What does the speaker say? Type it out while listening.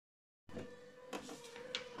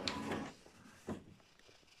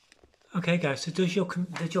Okay guys, so does your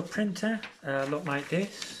printer look like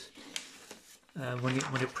this when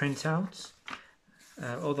it prints out?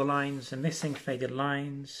 All the lines are missing, faded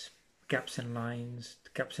lines, gaps in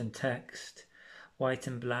text, white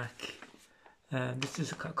and black. This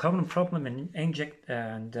is a common problem in inkjet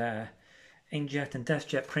and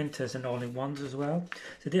deskjet printers and all-in-ones as well.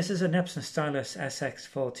 So this is an Epson stylus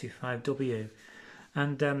SX425W,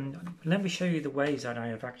 and let me show you the ways that I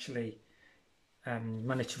have actually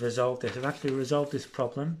managed to resolve this. I've actually resolved this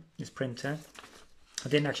problem, this printer. I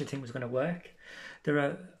didn't actually think it was going to work. There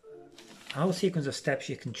are a whole sequence of steps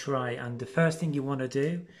you can try, and the first thing you want to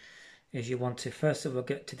do is you want to first of all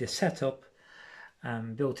get to the setup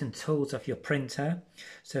built-in tools of your printer.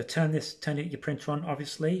 So turn your printer on,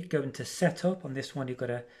 obviously. Go into setup. On this one you've got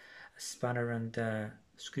a spanner and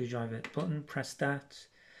screwdriver button. Press that,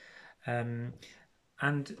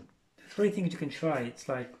 and three things you can try. It's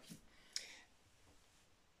like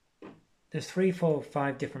there's 3, 4,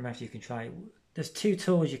 5 different methods you can try. There's 2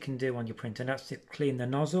 tools you can do on your printer, and that's to clean the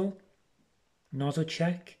nozzle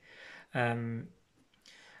check, and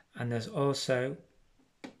there's also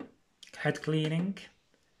head cleaning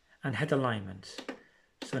and head alignment.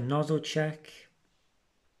 So nozzle check,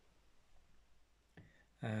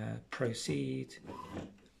 proceed,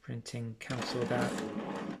 printing, cancel that,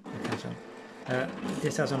 cancel.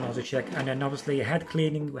 This has a nozzle check, and then obviously head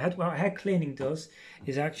cleaning. What head cleaning does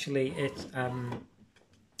is actually it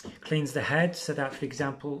cleans the head, so that, for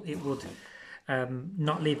example, it would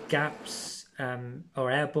not leave gaps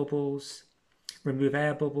or air bubbles, remove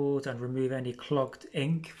air bubbles and remove any clogged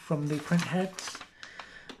ink from the print heads.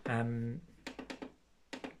 And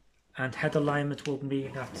head alignment will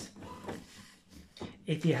mean that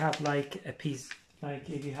if you have like a piece, like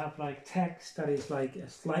if you have like text that is like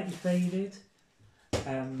slightly faded,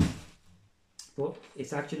 but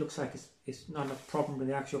it actually looks like it's not a problem with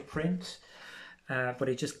the actual print, but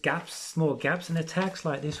it just small gaps in the text,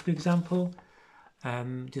 like this, for example,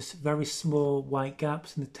 just very small white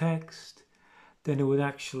gaps in the text, then it would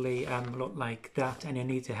actually look like that, and you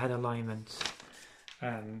need a head alignment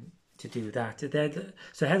to do that.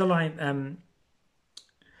 So head alignment.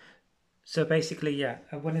 So basically, yeah,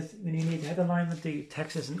 when you need head alignment, the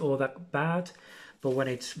text isn't all that bad, but when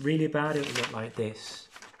it's really bad, it will look like this,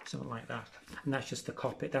 something like that. And that's just a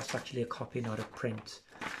copy. That's actually a copy, not a print.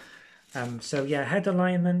 So yeah, head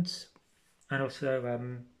alignment, and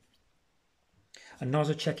also a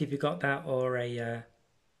nozzle check if you got that, or a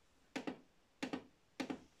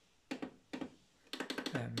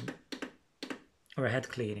head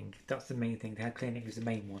cleaning. That's the main thing. The head cleaning is the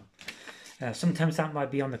main one. Sometimes that might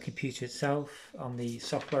be on the computer itself, on the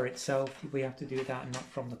software itself. We have to do that, not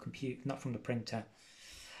from the computer, not from the printer.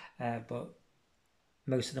 But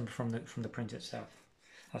most of them from the printer itself.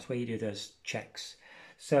 That's where you do those checks.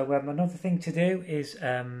 So another thing to do is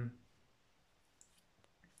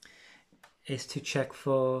to check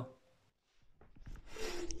for.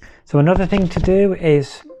 So another thing to do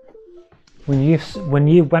is when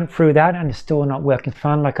you went through that and it's still not working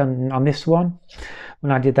fine, like on this one.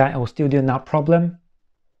 When I did that, I was still doing that problem.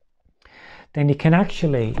 Then you can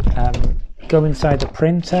actually go inside the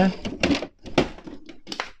printer,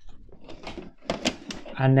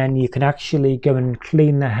 and then you can actually go and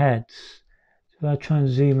clean the heads. So I'll try and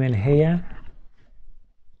zoom in here.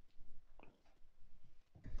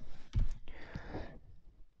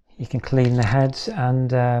 You can clean the heads, and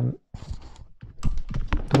the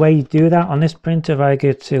way you do that on this printer, if I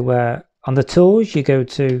go to on the tools, you go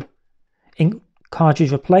to ink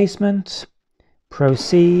cartridge replacement,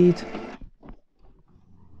 proceed,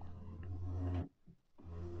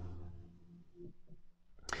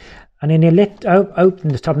 and then you open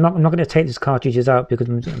the top. I'm not going to take these cartridges out because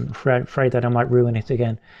I'm afraid that I might ruin it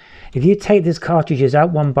again. If you take these cartridges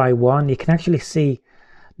out one by one, you can actually see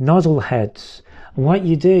nozzle heads. And what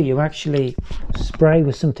you do, you actually spray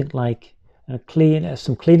with something like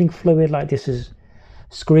some cleaning fluid, like this is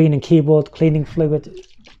screen and keyboard cleaning fluid.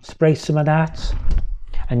 Spray some of that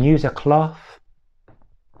and use a cloth.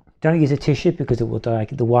 Don't use a tissue because it will dye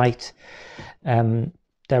the white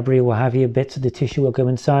debris or what have you. Bits of the tissue will go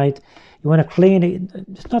inside. You want to clean it.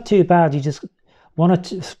 It's not too bad. You just 1 or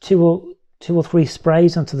 2 or 3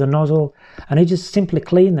 sprays onto the nozzle, and you just simply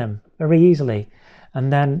clean them very easily.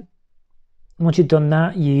 And then once you've done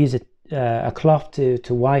that, you use a cloth to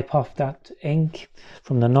wipe off that ink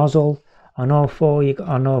from the nozzle. On all four you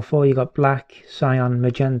got black, cyan,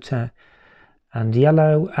 magenta and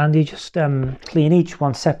yellow, and you just clean each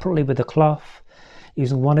one separately with a cloth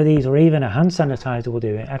using one of these, or even a hand sanitizer will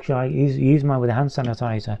do it. Actually, I use mine with a hand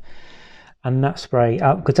sanitizer, and that spray,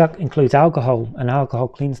 because that includes alcohol, and alcohol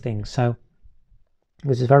cleans things. So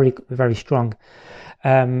which is very, very strong.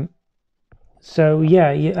 So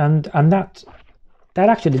yeah, and that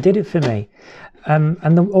actually did it for me.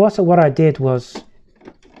 And also what I did was,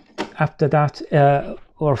 after that,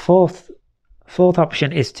 or fourth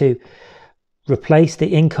option is to replace the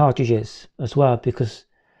ink cartridges as well, because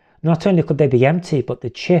not only could they be empty, but the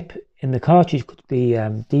chip in the cartridge could be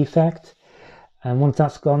defect, and once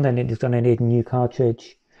that's gone, then it's going to need a new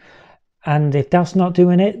cartridge. And if that's not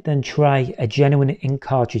doing it, then try a genuine ink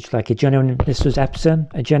cartridge, like this was Epson,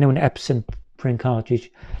 a genuine Epson print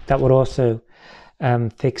cartridge. That would also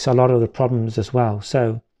fix a lot of the problems as well.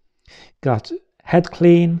 So got head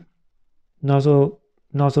clean, nozzle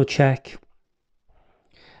check,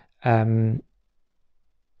 and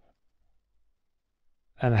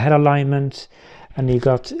head alignment, and you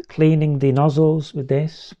got cleaning the nozzles with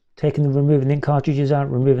this, removing the ink cartridges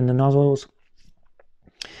out, removing the nozzles,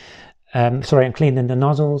 and cleaning the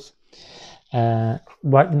nozzles,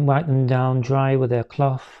 wiping them down dry with a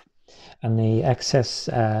cloth and the excess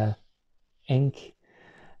ink,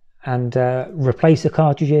 and replace the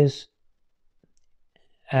cartridges.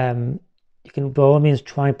 You can by all means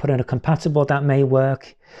try and put in a compatible, that may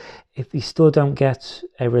work. If you still don't get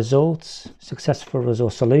a successful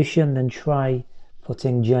result solution, then try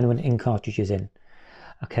putting genuine ink cartridges in.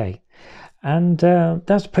 Okay, and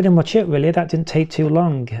that's pretty much it really. That didn't take too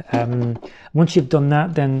long. Once you've done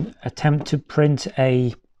that, then attempt to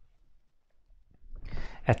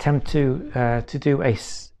do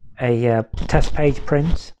a test page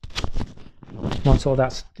print. Once all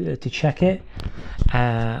that's to check it.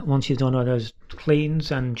 Once you've done all those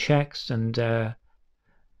cleans and checks and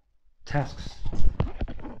tasks,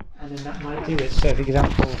 and then that might do it. So for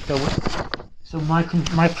example, so my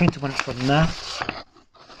printer went from that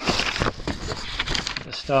at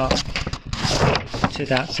the start to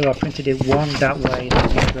that. So I printed it one that way,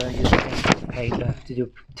 and used paper to do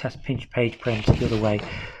a test pinch page print the other way.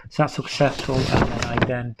 So that's successful, and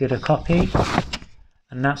then I did a copy,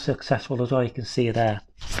 and that's successful as well. You can see there.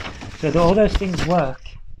 So all those things work.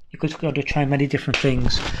 You could go to try many different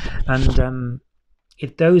things, and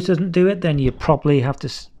if those doesn't do it, then you probably have to.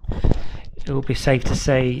 It will be safe to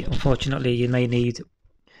say, unfortunately, you may need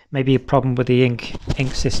maybe a problem with the ink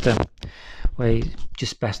system, where it's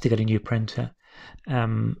just best to get a new printer.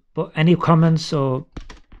 But any comments or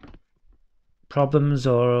problems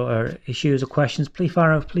or issues or questions, please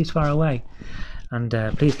fire away, and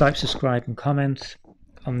please like, subscribe, and comment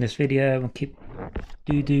on this video, and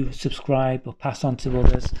do subscribe or pass on to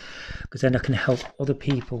others, because then I can help other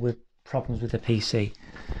people with problems with the PC.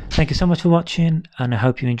 Thank you so much for watching, and I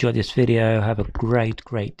hope you enjoyed this video. Have a great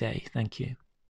day. Thank you.